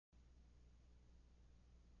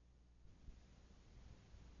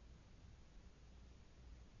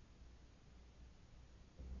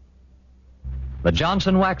The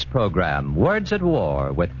Johnson Wax Program, Words at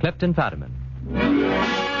War, with Clifton Fadiman.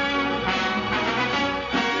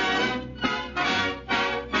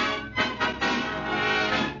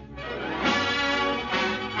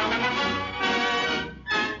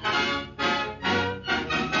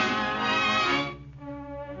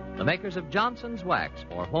 The makers of Johnson's Wax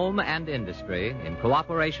for Home and Industry, in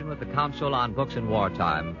cooperation with the Council on Books in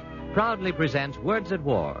Wartime, proudly presents Words at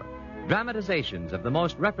War, dramatizations of the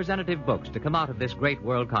most representative books to come out of this great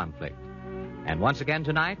world conflict. And once again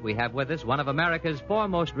tonight, we have with us one of America's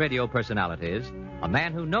foremost radio personalities, a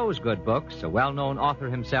man who knows good books, a well-known author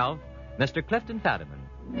himself, Mr. Clifton Fadiman.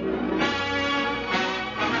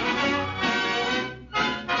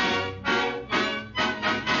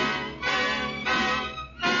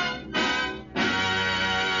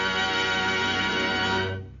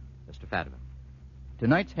 Mr. Fadiman.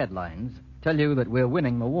 Tonight's headlines tell you that we're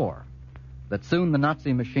winning the war, that soon the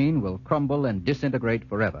Nazi machine will crumble and disintegrate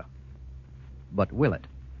forever. But will it?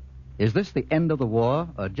 Is this the end of the war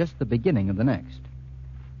or just the beginning of the next?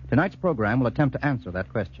 Tonight's program will attempt to answer that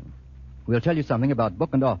question. We'll tell you something about book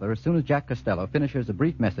and author as soon as Jack Costello finishes a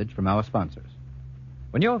brief message from our sponsors.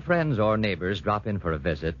 When your friends or neighbors drop in for a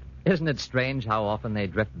visit, isn't it strange how often they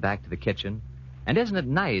drift back to the kitchen? And isn't it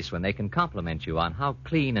nice when they can compliment you on how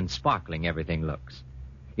clean and sparkling everything looks?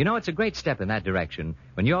 You know, it's a great step in that direction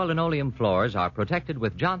when your linoleum floors are protected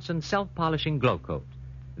with Johnson's self-polishing Glow Coat.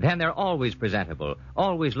 Then they're always presentable,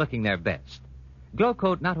 always looking their best. Glow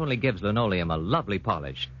Coat not only gives linoleum a lovely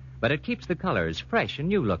polish, but it keeps the colors fresh and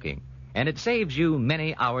new-looking, and it saves you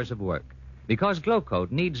many hours of work, because Glow Coat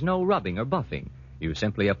needs no rubbing or buffing. You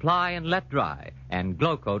simply apply and let dry, and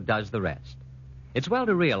Glow Coat does the rest. It's well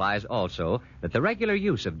to realize also that the regular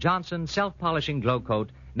use of Johnson's self-polishing Glow Coat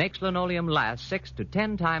makes linoleum last 6 to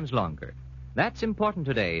 10 times longer. That's important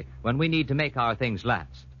today when we need to make our things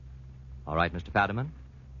last. All right, Mr. Fadiman?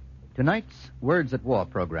 Tonight's Words at War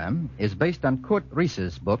program is based on Kurt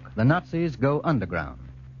Ries's book, The Nazis Go Underground.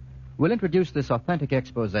 We'll introduce this authentic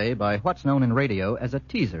expose by what's known in radio as a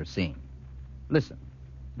teaser scene. Listen,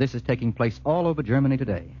 this is taking place all over Germany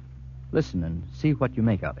today. Listen and see what you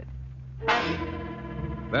make of it.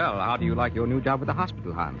 Well, how do you like your new job with the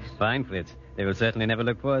hospital, Hans? Fine, Fritz. They will certainly never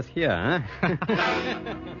look for us here,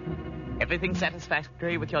 huh? Everything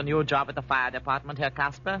satisfactory with your new job at the fire department, Herr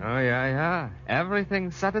Kasper? Oh, yeah.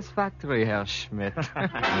 Everything satisfactory, Herr Schmidt.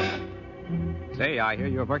 Say, I hear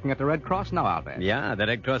you're working at the Red Cross now, Albert. Yeah, the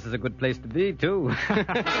Red Cross is a good place to be, too.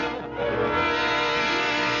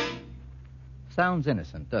 Sounds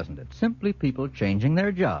innocent, doesn't it? Simply people changing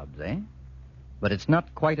their jobs, eh? But it's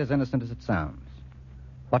not quite as innocent as it sounds.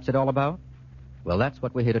 What's it all about? Well, that's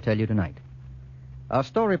what we're here to tell you tonight. Our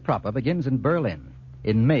story proper begins in Berlin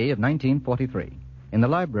in May of 1943, in the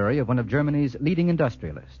library of one of Germany's leading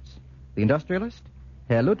industrialists. The industrialist?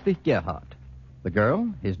 Herr Ludwig Gerhardt. The girl,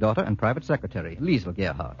 his daughter and private secretary, Liesel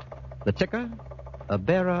Gerhardt. The ticker? A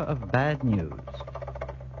bearer of bad news.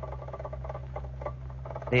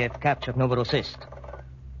 They have captured Novorossiysk.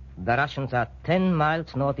 The Russians are 10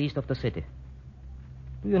 miles northeast of the city.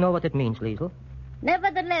 Do you know what it means, Liesel?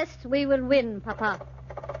 Nevertheless, we will win, Papa.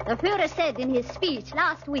 The Führer said in his speech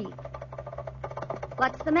last week.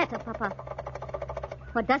 What's the matter, Papa?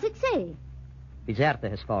 What does it say? Bizerte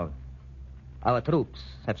has fallen. Our troops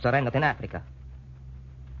have surrendered in Africa.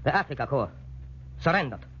 The Africa Corps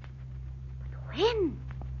surrendered. But when?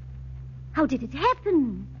 How did it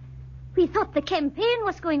happen? We thought the campaign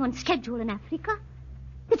was going on schedule in Africa.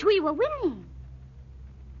 That we were winning.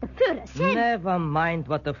 The Führer said... Never mind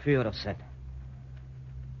what the Führer said.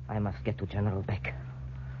 I must get to General Beck.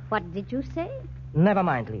 What did you say? Never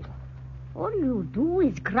mind, Liesel. All you do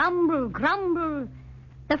is grumble.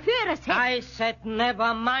 The Führer said... I said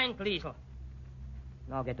never mind, Liesel.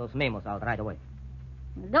 Now get those memos out right away.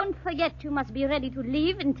 Don't forget you must be ready to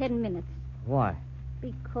leave in 10 minutes. Why?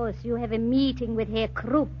 Because you have a meeting with Herr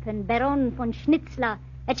Krupp and Baron von Schnitzler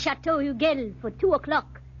at Chateau Hugel for 2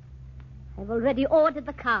 o'clock. I've already ordered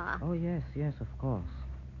the car. Oh, yes, of course.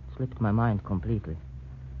 Slipped my mind completely.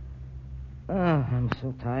 Oh, I'm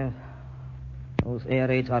so tired. Those air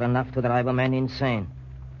raids are enough to drive a man insane.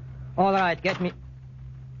 All right, get me...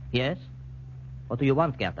 Yes? What do you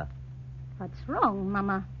want, Gerda? What's wrong,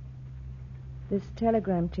 Mama? This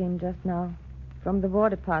telegram came just now from the War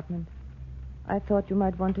Department. I thought you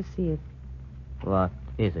might want to see it. What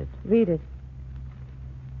is it? Read it.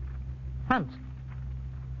 Hans.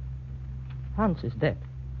 Hans is dead.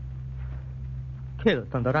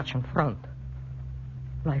 Killed on the Russian front.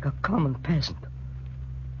 Like a common peasant.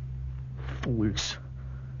 Fools.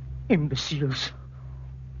 Imbeciles.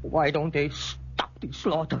 Why don't they stop the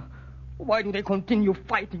slaughter? Why do they continue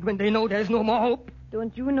fighting when they know there's no more hope?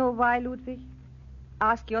 Don't you know why, Ludwig?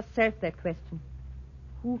 Ask yourself that question.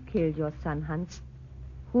 Who killed your son, Hans?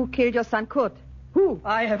 Who killed your son, Kurt? Who?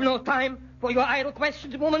 I have no time for your idle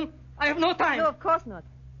questions, woman. I have no time. No, of course not.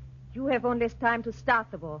 You have only time to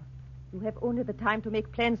start the war. You have only the time to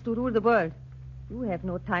make plans to rule the world. You have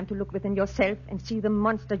no time to look within yourself and see the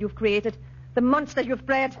monster you've created, the monster you've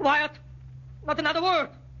bred. Quiet. Not another word.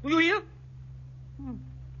 Do you hear?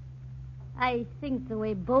 I think the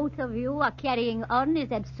way both of you are carrying on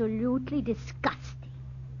is absolutely disgusting.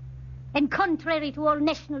 And contrary to all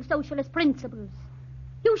National Socialist principles.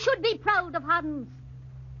 You should be proud of Hans.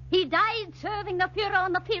 He died serving the Führer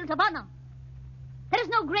on the field of honor. There is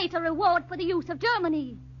no greater reward for the use of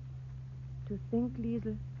Germany. To think,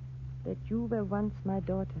 Liesel, that you were once my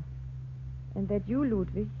daughter, and that you,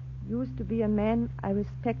 Ludwig, used to be a man I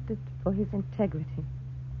respected for his integrity.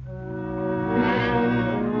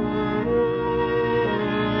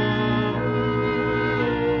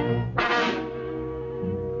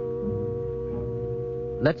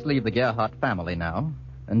 Let's leave the Gerhardt family now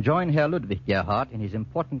and join Herr Ludwig Gerhardt in his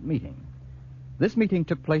important meeting. This meeting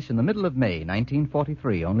took place in the middle of May,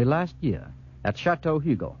 1943, only last year, at Chateau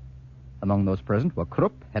Hugo. Among those present were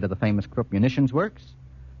Krupp, head of the famous Krupp Munitions Works,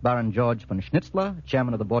 Baron George von Schnitzler,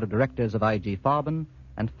 chairman of the board of directors of IG Farben,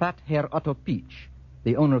 and fat Herr Otto Pietsch,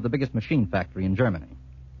 the owner of the biggest machine factory in Germany.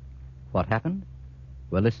 What happened?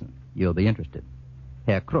 Well, listen, you'll be interested.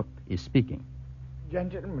 Herr Krupp is speaking.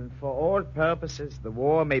 Gentlemen, for all purposes, the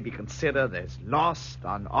war may be considered as lost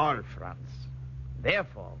on all fronts.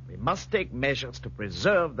 Therefore, we must take measures to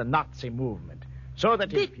preserve the Nazi movement, so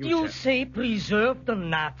that in Did future... you say preserve the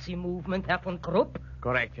Nazi movement, Herr von Krupp?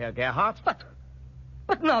 Correct, Herr Gerhardt.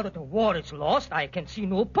 But now that the war is lost, I can see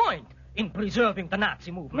no point in preserving the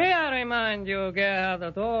Nazi movement. May I remind you, Gerhard,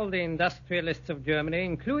 that all the industrialists of Germany,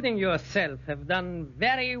 including yourself, have done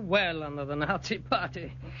very well under the Nazi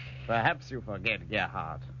Party. Perhaps you forget,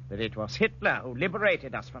 Gerhardt, that it was Hitler who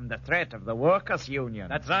liberated us from the threat of the workers' union.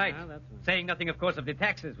 That's right. Saying nothing, of course, of the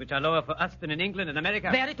taxes, which are lower for us than in England and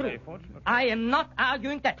America. Very true. I am not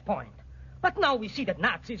arguing that point. But now we see that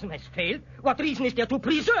Nazism has failed. What reason is there to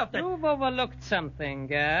preserve that? You've overlooked something,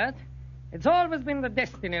 Gerd. It's always been the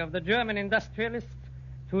destiny of the German industrialists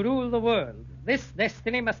to rule the world. This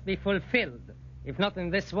destiny must be fulfilled. If not in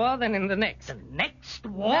this war, then in the next. The next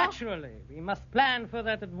war? Naturally. We must plan for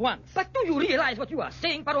that at once. But do you realize what you are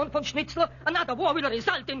saying, Baron von Schnitzler? Another war will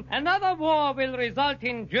result in... Another war will result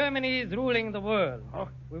in Germany's ruling the world. Oh.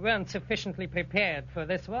 We weren't sufficiently prepared for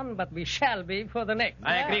this one, but we shall be for the next.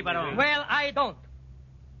 I agree, Baron. Well, I don't.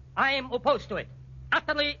 I am opposed to it.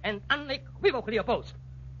 Utterly and unequivocally opposed.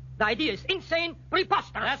 The idea is insane,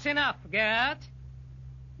 preposterous. That's enough, Gerd.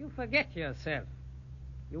 You forget yourself.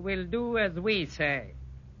 You will do as we say.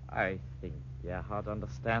 I think Gerhard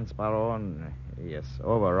understands, Baron. He is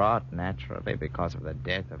overwrought, naturally, because of the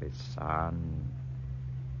death of his son.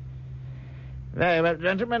 Very well,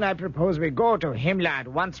 gentlemen, I propose we go to Himmler at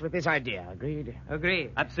once with this idea. Agreed?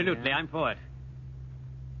 Agreed. Absolutely, yeah. I'm for it.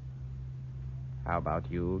 How about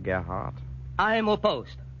you, Gerhard? I am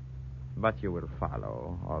opposed. But you will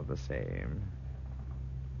follow, all the same.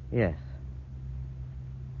 Yes.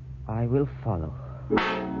 I will follow.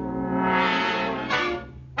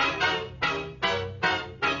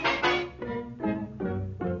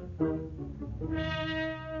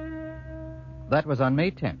 That was on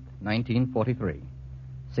May 10th, 1943.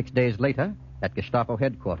 6 days later, at Gestapo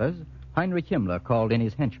headquarters, Heinrich Himmler called in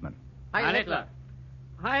his henchmen. Heil Hitler.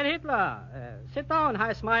 Heil Hitler. Sit down,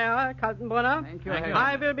 Heißmeier, Kaltenbrunner. Thank you.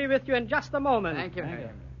 I will be with you in just a moment. Thank you.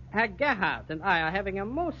 Herr Gerhardt and I are having a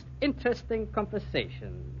most interesting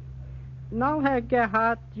conversation. Now, Herr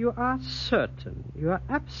Gerhardt, you are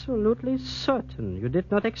absolutely certain you did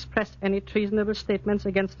not express any treasonable statements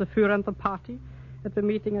against the Führer and the party at the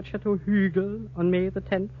meeting at Chateau Hügel on May the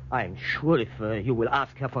 10th? I'm sure if you will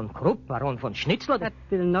ask Herr von Krupp, Baron von Schnitzler... That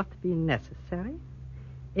will not be necessary.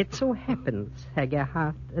 It so happens, Herr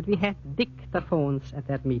Gerhardt, that we had dictaphones at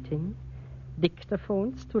that meeting.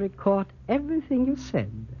 Dictaphones to record everything you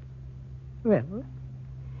said. Well,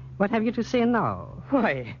 what have you to say now?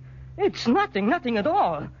 Why... It's nothing at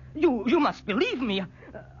all. You must believe me.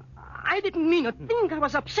 I didn't mean a thing. I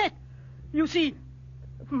was upset. You see,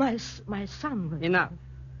 my son... Enough.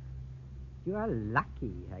 You are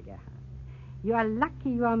lucky, Herr Gerhardt. You are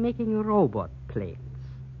lucky you are making robot planes.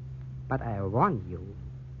 But I warn you,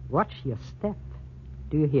 watch your step.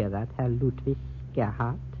 Do you hear that, Herr Ludwig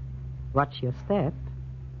Gerhardt? Watch your step.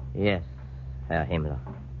 Yes, Herr Himmler.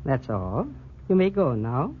 That's all. You may go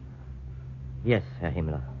now. Yes, Herr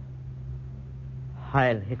Himmler.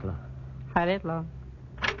 Heil Hitler. Heil Hitler.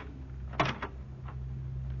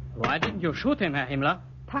 Why didn't you shoot him, Herr Himmler?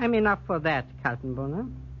 Time enough for that, Kaltenbrunner.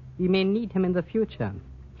 We may need him in the future.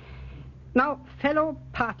 Now, fellow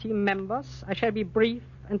party members, I shall be brief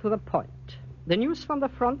and to the point. The news from the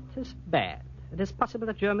front is bad. It is possible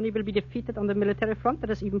that Germany will be defeated on the military front. It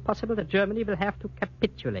is even possible that Germany will have to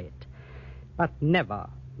capitulate. But never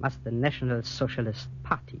must the National Socialist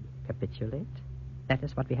Party capitulate. That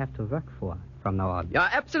is what we have to work for from now on. You're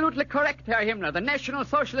absolutely correct, Herr Himmler. The National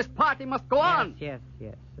Socialist Party must go on. Yes.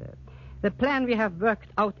 The plan we have worked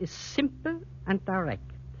out is simple and direct.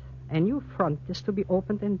 A new front is to be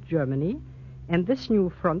opened in Germany, and this new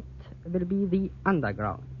front will be the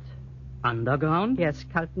underground. Underground? Yes,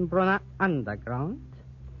 Kaltenbrunner, underground.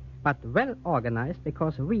 But well organized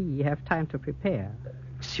because we have time to prepare.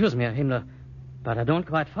 Excuse me, Herr Himmler, but I don't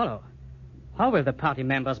quite follow. How will the party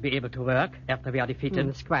members be able to work after we are defeated?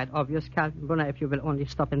 It's quite obvious, Kaltenbrunner, if you will only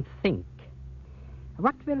stop and think.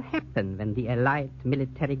 What will happen when the Allied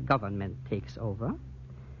military government takes over?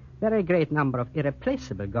 Very great number of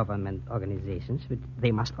irreplaceable government organizations which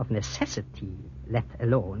they must of necessity let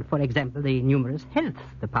alone. For example, the numerous health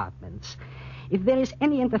departments. If there is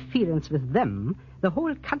any interference with them, the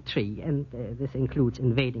whole country, and this includes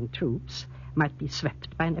invading troops, might be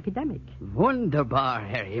swept by an epidemic. Wunderbar,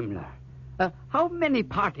 Herr Himmler. How many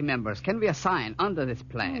party members can we assign under this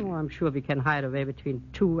plan? Oh, I'm sure we can hire away between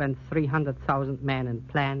 200,000 and 300,000 men in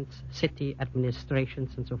plants, city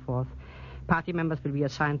administrations, and so forth. Party members will be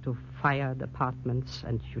assigned to fire departments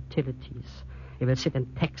and utilities. They will sit in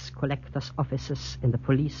tax collectors' offices, in the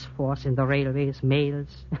police force, in the railways,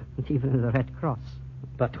 mails, and even in the Red Cross.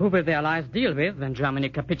 But who will the Allies deal with when Germany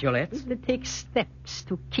capitulates? It will take steps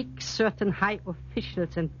to kick certain high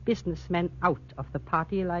officials and businessmen out of the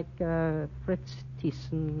party, like Fritz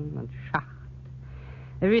Thyssen and Schacht.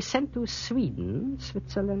 They will be sent to Sweden,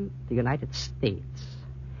 Switzerland, the United States.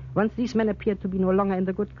 Once these men appear to be no longer in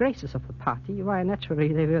the good graces of the party, why,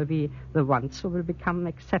 naturally, they will be the ones who will become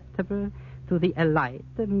acceptable to the Allied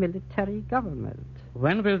military government.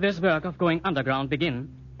 When will this work of going underground begin?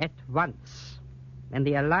 At once. When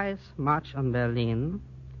the Allies march on Berlin,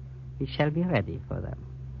 we shall be ready for them.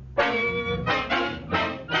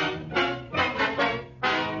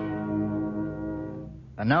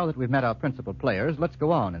 And now that we've met our principal players, let's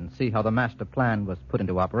go on and see how the master plan was put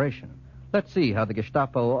into operation. Let's see how the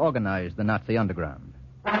Gestapo organized the Nazi underground.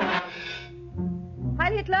 Heil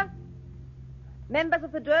Hitler! Members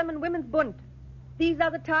of the German Women's Bund, these are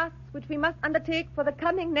the tasks which we must undertake for the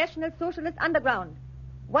coming National Socialist Underground.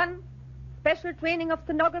 1. Special training of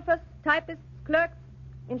stenographers, typists, clerks,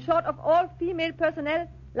 in short, of all female personnel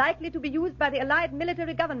likely to be used by the Allied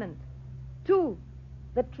military government. 2.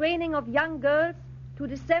 The training of young girls to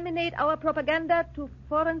disseminate our propaganda to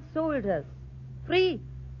foreign soldiers. 3.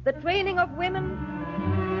 The training of women.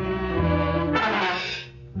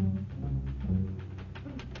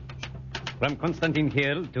 From Konstantin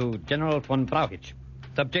Kiel to General von Brauchitsch.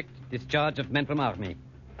 Subject, discharge of men from army.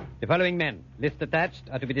 The following men, list attached,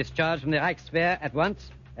 are to be discharged from the Reichswehr at once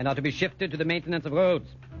and are to be shifted to the maintenance of roads.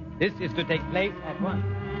 This is to take place at once.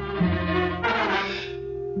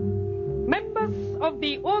 Members of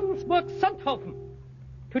the Ordensburg Sonthofen,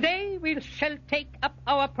 today we shall take up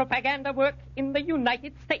our propaganda work in the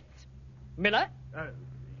United States. Miller?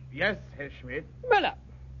 Yes, Herr Schmidt. Miller,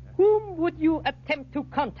 whom would you attempt to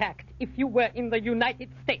contact if you were in the United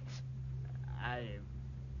States? I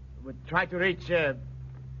would try to reach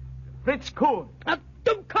Fritz Kuhn. A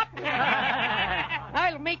Dummkopf!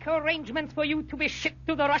 I'll make arrangements for you to be shipped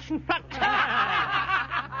to the Russian front.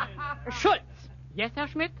 Schultz. Yes, Herr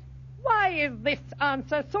Schmidt? Why is this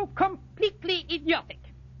answer so completely idiotic?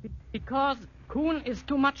 Because Kuhn is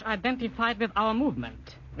too much identified with our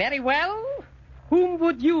movement. Very well. Whom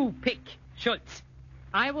would you pick, Schultz?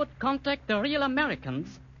 I would contact the real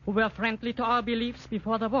Americans who were friendly to our beliefs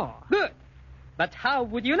before the war. Good. But how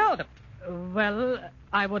would you know them? Well,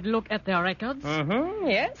 I would look at their records. Mm-hmm.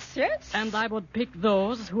 Yes. And I would pick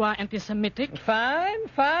those who are anti-Semitic. Fine.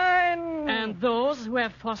 And those who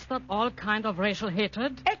have fostered all kind of racial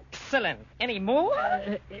hatred. Excellent. Any more?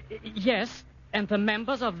 Yes. And the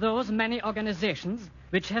members of those many organizations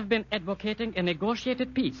which have been advocating a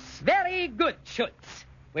negotiated peace. Very good, Schultz.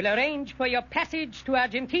 We'll arrange for your passage to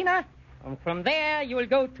Argentina, and from there you will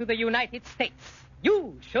go to the United States.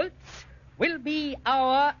 You, Schultz, will be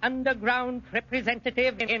our underground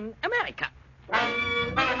representative in America.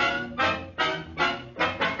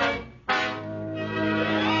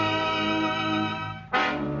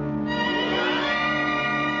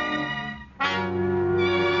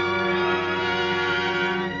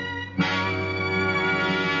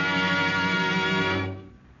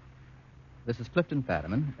 This is Clifton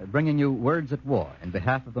Fadiman, bringing you Words at War in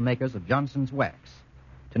behalf of the makers of Johnson's Wax.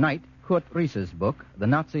 Tonight, Kurt Ries's book, The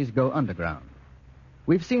Nazis Go Underground.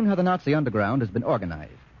 We've seen how the Nazi underground has been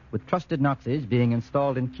organized, with trusted Nazis being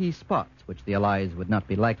installed in key spots which the Allies would not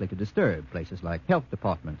be likely to disturb, places like health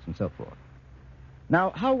departments and so forth. Now,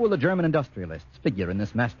 how will the German industrialists figure in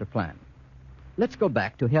this master plan? Let's go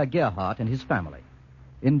back to Herr Gerhardt and his family.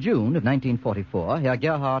 In June of 1944, Herr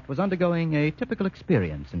Gerhardt was undergoing a typical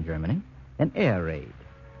experience in Germany, an air raid.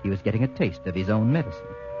 He was getting a taste of his own medicine.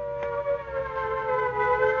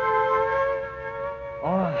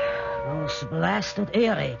 Oh, those blasted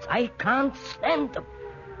air raids. I can't stand them.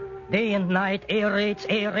 Day and night, air raids,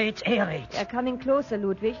 air raids, air raids. They're coming closer,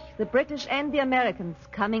 Ludwig. The British and the Americans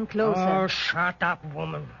coming closer. Oh, shut up,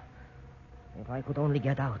 woman. If I could only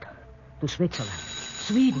get out. To Switzerland.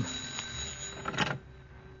 Sweden.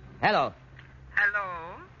 Hello.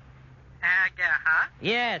 Hello? Herr Gerhardt?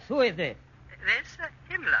 Yes, who is this? This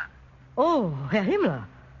Himmler. Oh, Herr Himmler.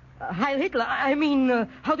 Heil Hitler. I mean,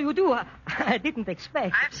 how do you do? I didn't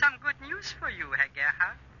expect. I have some good news for you, Herr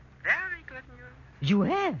Gerhardt. Very good news. You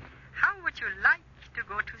have? How would you like to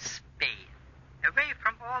go to Spain? Away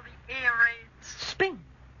from all the air raids? Spain?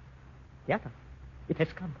 Yes, it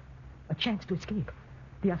has come. A chance to escape.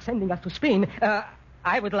 They are sending us to Spain.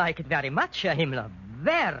 I would like it very much, Herr Himmler.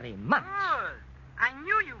 Very much. Good. I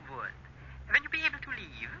knew you would. When you be able to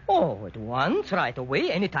leave? Oh, at once, right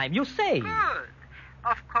away, anytime you say. Good.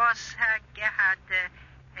 Of course, Herr Gerhardt,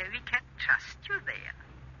 we can trust you there.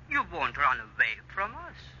 You won't run away from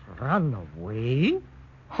us. Run away?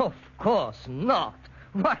 Of course not.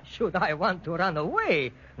 Why should I want to run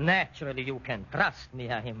away? Naturally, you can trust me,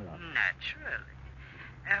 Herr Himmler. Naturally.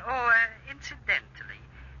 Incidentally,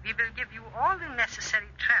 we will give you all the necessary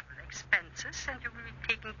travel expenses, and you will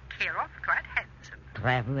be taken care of quite handsomely.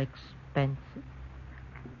 Travel expenses?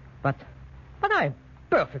 But I'm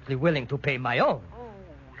perfectly willing to pay my own. Oh,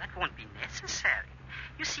 that won't be necessary.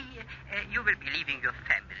 You see, you will be leaving your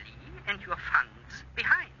family and your funds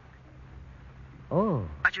behind. Oh.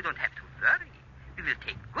 But you don't have to worry. We will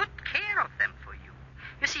take good care of them for you.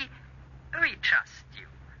 You see, we trust you,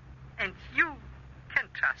 and you can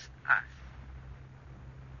trust us.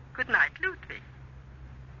 Good night, Ludwig.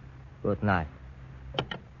 Good night.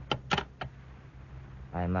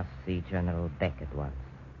 I must see General Beck at once.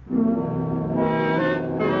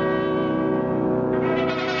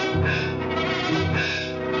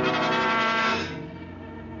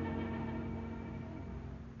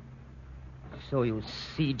 So you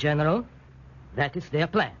see, General, that is their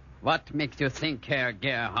plan. What makes you think, Herr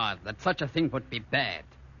Gerhardt, that such a thing would be bad?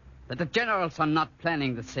 That the generals are not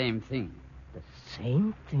planning the same thing? The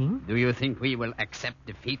same thing? Do you think we will accept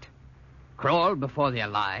defeat? Crawl before the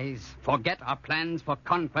Allies? Forget our plans for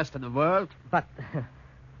conquest of the world?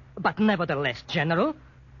 But nevertheless, General,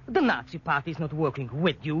 the Nazi Party is not working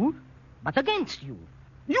with you, but against you.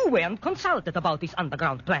 You weren't consulted about this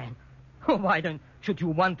underground plan. Why then should you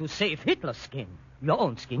want to save Hitler's skin? Your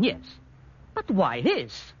own skin, yes. But why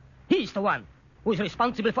his? He's the one who is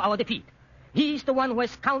responsible for our defeat. He's the one who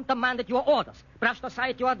has countermanded your orders, brushed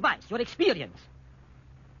aside your advice, your experience.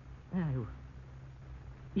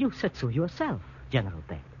 You said so yourself, General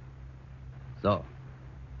Beck. So,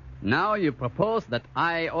 now you propose that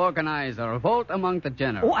I organize a revolt among the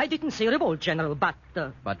generals. Oh, I didn't say revolt, General, but...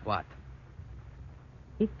 But what?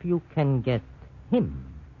 If you can get him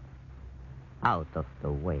out of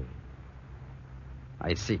the way.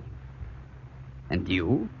 I see. And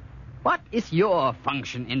you? What is your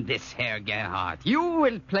function in this, Herr Gerhardt? You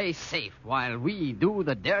will play safe while we do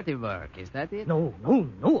the dirty work, is that it? No,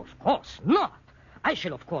 of course not. I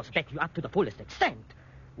shall, of course, back you up to the fullest extent.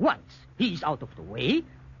 Once he's out of the way,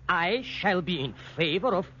 I shall be in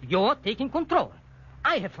favor of your taking control.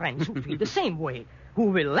 I have friends who feel the same way,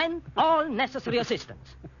 who will lend all necessary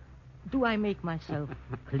assistance. Do I make myself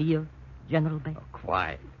clear, General Beck? Oh,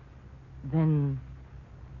 quite. Then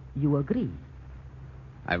you agree?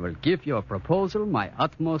 I will give your proposal my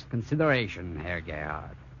utmost consideration, Herr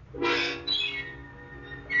Gerhardt.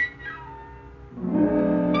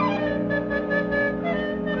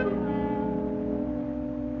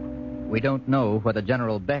 We don't know whether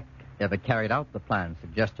General Beck ever carried out the plan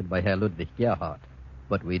suggested by Herr Ludwig Gerhardt,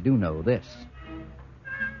 but we do know this.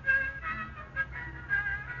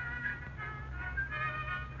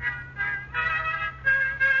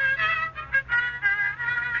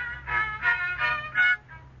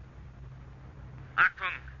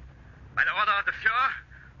 Achtung! By the order of the Fuhrer,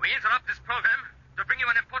 we interrupt this program to bring you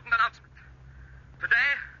an important announcement.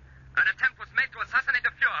 Today, an attempt was made to assassinate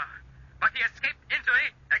the Fuhrer, but he escaped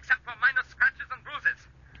injury except for minor scratches and bruises.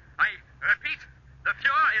 I repeat, the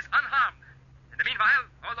Fuhrer is unharmed.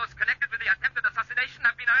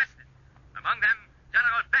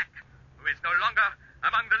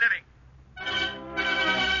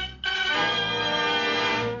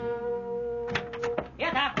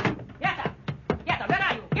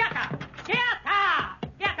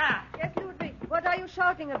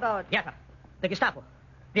 talking about? Gerda, the Gestapo.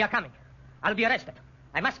 They are coming. I'll be arrested.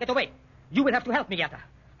 I must get away. You will have to help me, Gerda.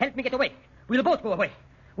 Help me get away. We'll both go away.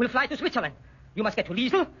 We'll fly to Switzerland. You must get to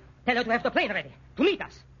Liesel. Tell her to have the plane ready. To meet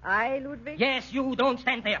us. I, Ludwig? Yes, you don't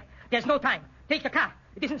stand there. There's no time. Take the car.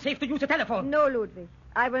 It isn't safe to use the telephone. No, Ludwig.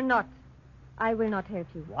 I will not. I will not help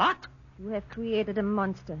you. What? You have created a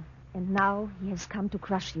monster, and now he has come to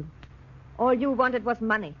crush you. All you wanted was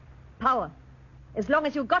money, power. As long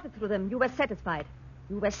as you got it through them, you were satisfied.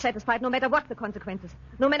 You were satisfied no matter what the consequences,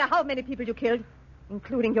 no matter how many people you killed,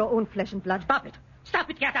 including your own flesh and blood. Stop it. Stop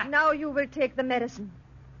it, Gerda. Now you will take the medicine.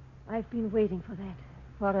 I've been waiting for that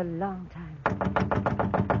for a long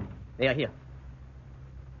time. They are here.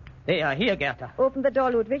 They are here, Gerda. Open the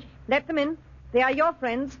door, Ludwig. Let them in. They are your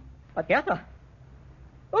friends. But, Gerda,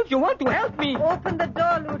 don't you want to help me? Open the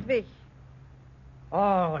door, Ludwig.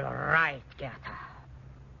 All right, Gerda.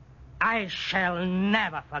 I shall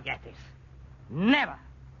never forget this. Never.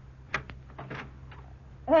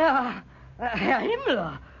 Herr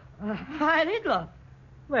Himmler. Heil Hitler.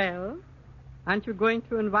 Well, aren't you going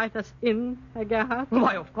to invite us in, Herr Gerhard?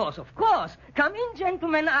 Why, of course, of course. Come in,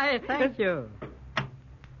 gentlemen. Thank you.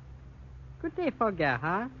 Good day, Frau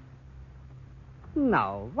Gerhard.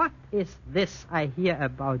 Now, what is this I hear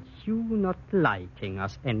about you not liking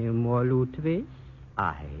us anymore, Ludwig?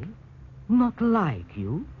 I? Not like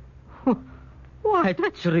you? Why,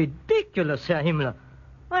 that's ridiculous, Herr Himmler.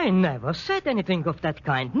 I never said anything of that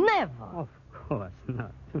kind. Never. Of course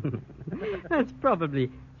not. That's probably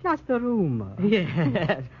just a rumor.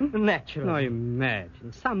 Yes, naturally. Now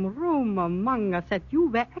imagine some rumor monger said you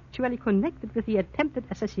were actually connected with the attempted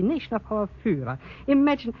assassination of our Führer.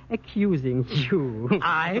 Imagine accusing you.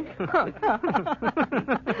 I?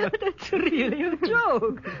 That's really a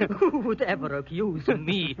joke. Who would ever accuse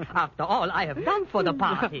me after all I have done for the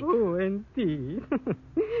party? Oh, indeed.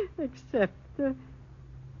 Except,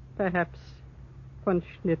 perhaps, von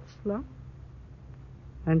Schnitzler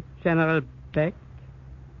and General Beck.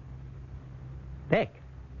 Beck?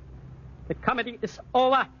 The comedy is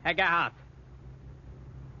over, Herr Gerhard.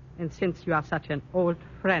 And since you are such an old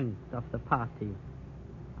friend of the party,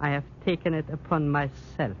 I have taken it upon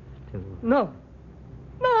myself to... No.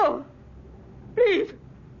 No! Please!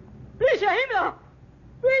 Please, Herr Himmler!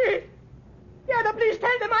 Please! Gerda, please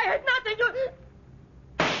tell them I had nothing to...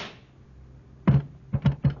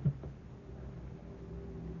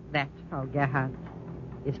 That, Frau Gerhard,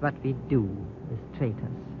 is what we do as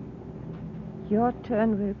traitors. Your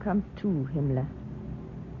turn will come too, Himmler.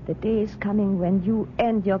 The day is coming when you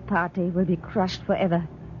and your party will be crushed forever.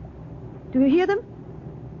 Do you hear them?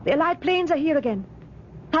 The Allied planes are here again.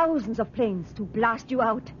 Thousands of planes to blast you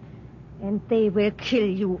out. And they will kill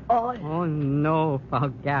you all. Oh, no, Frau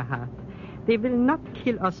Gerhard. They will not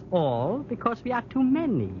kill us all because we are too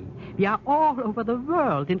many. We are all over the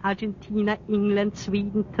world, in Argentina, England,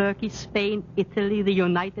 Sweden, Turkey, Spain, Italy, the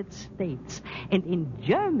United States. And in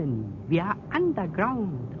Germany, we are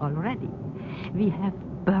underground already. We have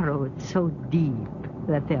burrowed so deep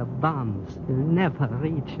that their bombs will never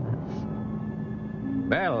reach us.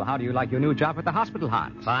 Well, how do you like your new job at the hospital,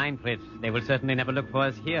 Hans? Fine, Fritz. They will certainly never look for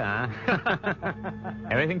us here, huh?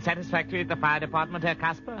 Everything satisfactory at the fire department, Herr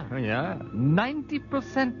Kasper? Yeah.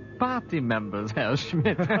 90% party members, Herr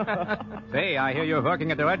Schmidt. Say, I hear you're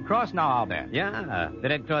working at the Red Cross now out there. Yeah, the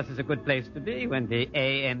Red Cross is a good place to be when the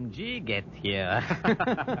AMG get here.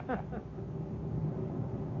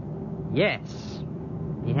 Yes,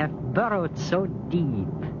 we have burrowed so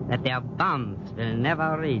deep that their bombs will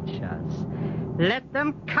never reach us. Let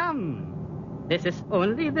them come. This is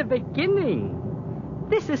only the beginning.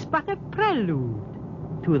 This is but a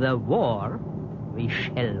prelude to the war we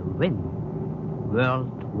shall win.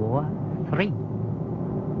 World War III.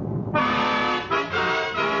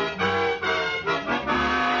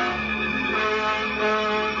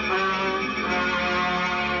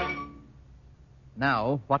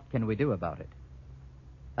 Now, what can we do about it?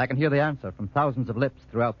 I can hear the answer from thousands of lips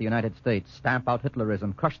throughout the United States. Stamp out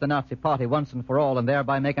Hitlerism, crush the Nazi Party once and for all, and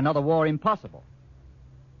thereby make another war impossible.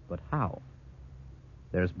 But how?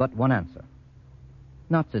 There's but one answer.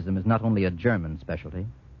 Nazism is not only a German specialty.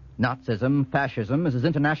 Nazism, fascism, is as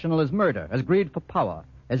international as murder, as greed for power,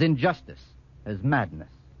 as injustice, as madness.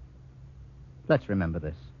 Let's remember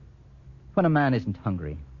this. When a man isn't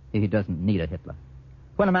hungry, he doesn't need a Hitler.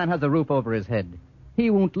 When a man has a roof over his head, he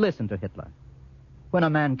won't listen to Hitler. When a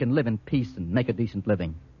man can live in peace and make a decent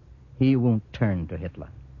living, he won't turn to Hitler.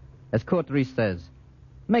 As Kurt Ries says,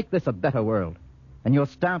 make this a better world, and you'll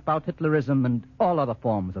stamp out Hitlerism and all other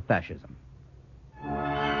forms of fascism.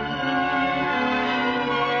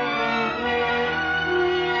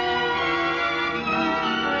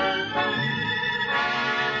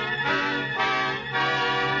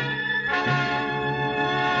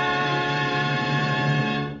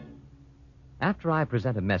 After I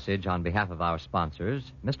present a message on behalf of our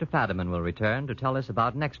sponsors, Mr. Fadiman will return to tell us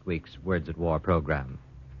about next week's Words at War program.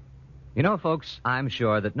 You know, folks, I'm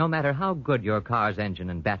sure that no matter how good your car's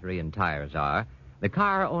engine and battery and tires are, the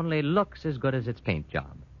car only looks as good as its paint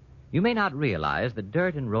job. You may not realize that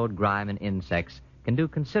dirt and road grime and insects can do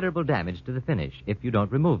considerable damage to the finish if you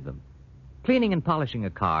don't remove them. Cleaning and polishing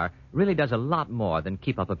a car really does a lot more than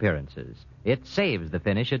keep up appearances. It saves the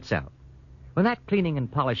finish itself. When that cleaning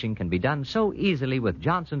and polishing can be done so easily with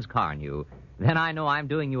Johnson's Carnew, then I know I'm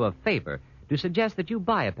doing you a favor to suggest that you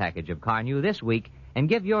buy a package of Carnew this week and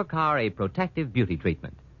give your car a protective beauty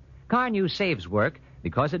treatment. Carnew saves work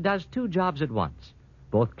because it does two jobs at once,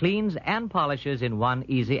 both cleans and polishes in one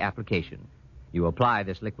easy application. You apply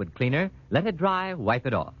this liquid cleaner, let it dry, wipe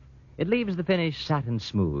it off. It leaves the finish satin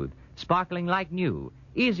smooth, sparkling like new,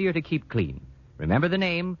 easier to keep clean. Remember the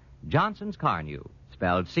name, Johnson's Carnew,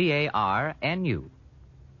 spelled C-A-R-N-U.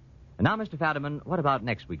 And now, Mr. Fadiman, what about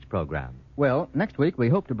next week's program? Well, next week we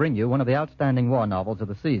hope to bring you one of the outstanding war novels of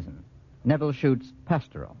the season, Neville Shute's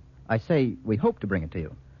Pastoral. I say we hope to bring it to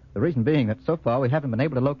you. The reason being that so far we haven't been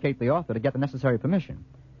able to locate the author to get the necessary permission.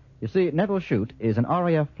 You see, Neville Shute is an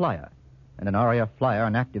RAF flyer, and an RAF flyer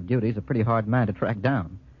on active duty is a pretty hard man to track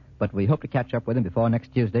down. But we hope to catch up with him before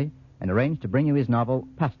next Tuesday and arrange to bring you his novel,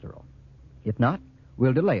 Pastoral. If not,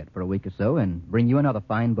 we'll delay it for a week or so and bring you another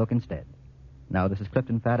fine book instead. Now, this is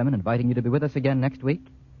Clifton Fadiman inviting you to be with us again next week.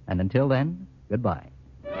 And until then, goodbye.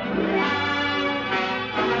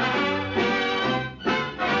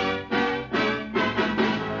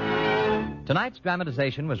 Tonight's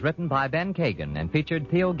dramatization was written by Ben Kagan and featured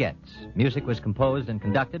Theo Getz. Music was composed and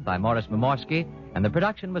conducted by Morris Momorsky, and the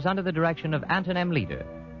production was under the direction of Anton M. Leader.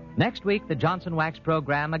 Next week, the Johnson Wax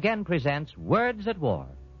program again presents Words at War.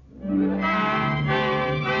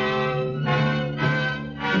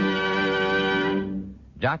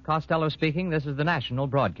 Jack Costello speaking. This is the National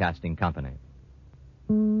Broadcasting Company.